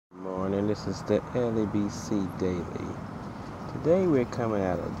This is the Lebc Daily. Today we're coming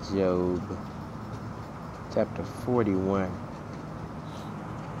out of Job, chapter 41.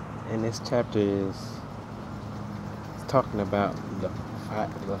 And this chapter is talking about the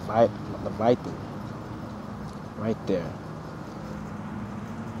Leviathan, right there.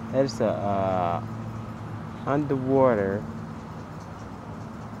 That's a underwater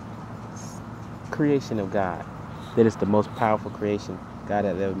creation of God. That is the most powerful creation God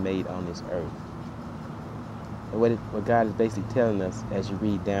has ever made on this earth. And what God is basically telling us, as you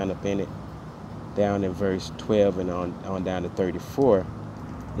read down up in it, down in verse 12 and on down to 34,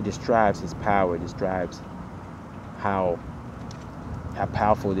 it describes his power. It describes how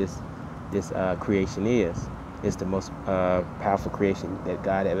powerful this creation is. It's the most powerful creation that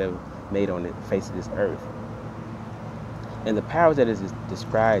God has ever made on the face of this earth. And the power that is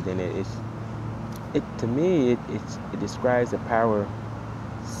described in it to me, it describes a power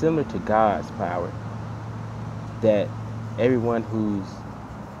similar to God's power, that everyone who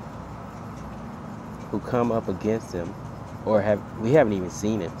come up against him, or we haven't even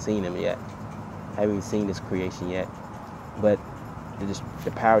seen him yet, haven't even seen this creation yet, but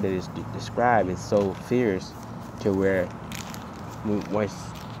the power that is described is so fierce to where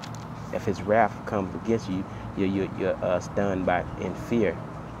if his wrath comes against you, you're stunned in fear,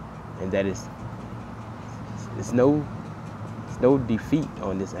 and that is it's no defeat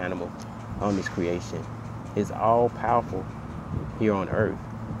on this animal, on this creation. It's all powerful here on earth.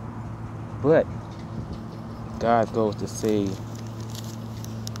 But God goes to say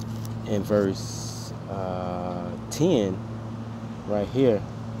in verse 10, right here,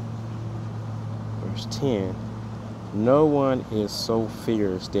 verse 10, no one is so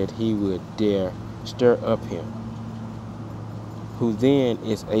fierce that he would dare stir up him, who then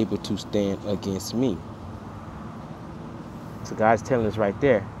is able to stand against me. So God's telling us right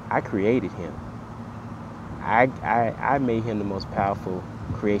there, I created him. I made him the most powerful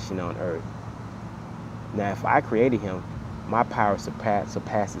creation on earth. Now, if I created him, my power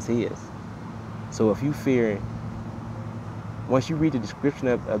surpasses his. So if you fear, once you read the description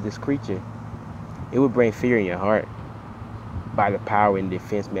of this creature, it will bring fear in your heart by the power and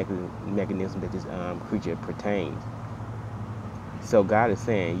defense mechanism that this creature pertains. So God is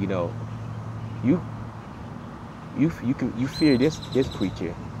saying, you fear this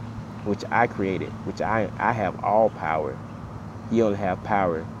creature, which I created, which I have all power. He only have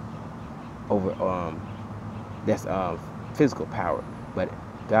power over that's physical power, but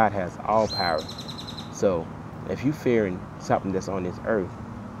God has all power. So if you fearing something that's on this earth,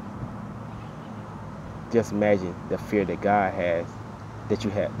 just imagine the fear that God has, that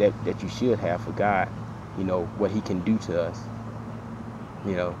you should have for God. What he can do to us.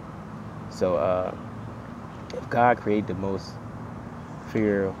 So if God created the most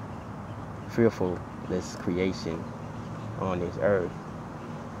fearfulest creation on this earth,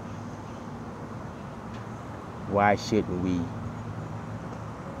 why shouldn't we?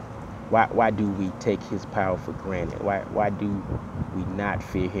 Why do we take his power for granted? Why do we not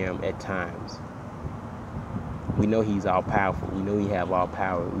fear him at times? We know he's all powerful. We know he have all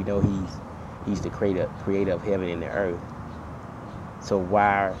power. We know he's the creator of heaven and the earth. So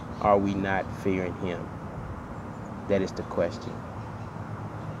why are we not fearing him? That is the question.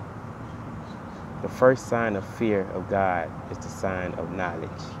 The first sign of fear of God is the sign of knowledge.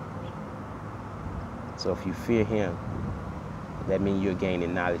 So if you fear him, that means you're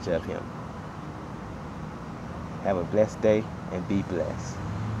gaining knowledge of him. Have a blessed day and be blessed.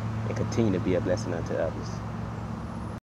 And continue to be a blessing unto others.